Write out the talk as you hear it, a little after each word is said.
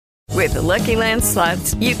With the Lucky Land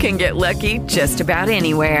Slots, you can get lucky just about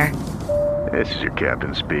anywhere. This is your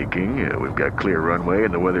captain speaking. We've got clear runway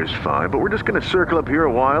and the weather's fine, but we're just going to circle up here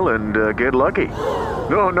a while and get lucky.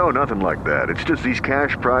 No, nothing like that. It's just these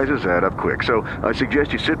cash prizes add up quick. So I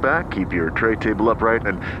suggest you sit back, keep your tray table upright,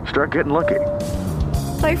 and start getting lucky.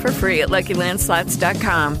 Play for free at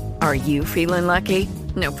LuckyLandSlots.com. Are you feeling lucky?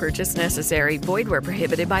 No purchase necessary. Void where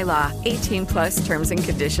prohibited by law. 18 plus terms and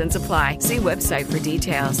conditions apply. See website for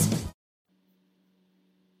details.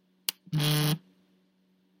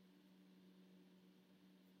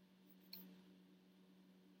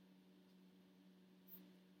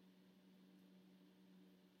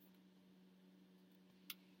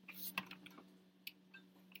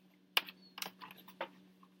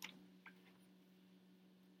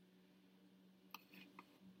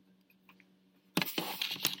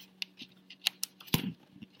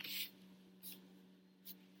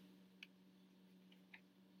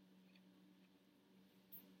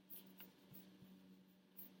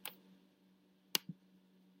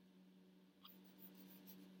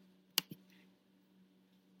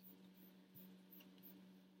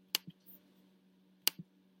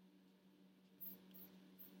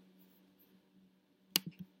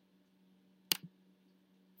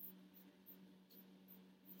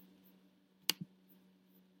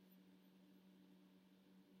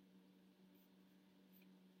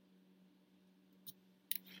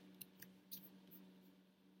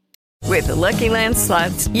 With the Lucky Land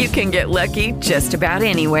Slots, you can get lucky just about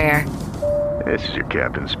anywhere. This is your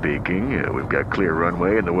captain speaking. We've got clear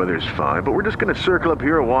runway and the weather's fine, but we're just going to circle up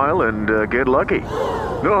here a while and get lucky.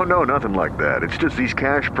 No, nothing like that. It's just these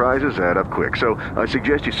cash prizes add up quick. So I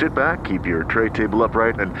suggest you sit back, keep your tray table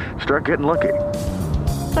upright, and start getting lucky.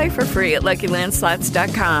 Play for free at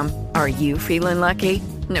LuckyLandSlots.com. Are you feeling lucky?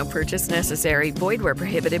 No purchase necessary. Void where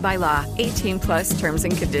prohibited by law. 18 plus terms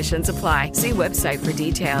and conditions apply. See website for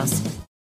details.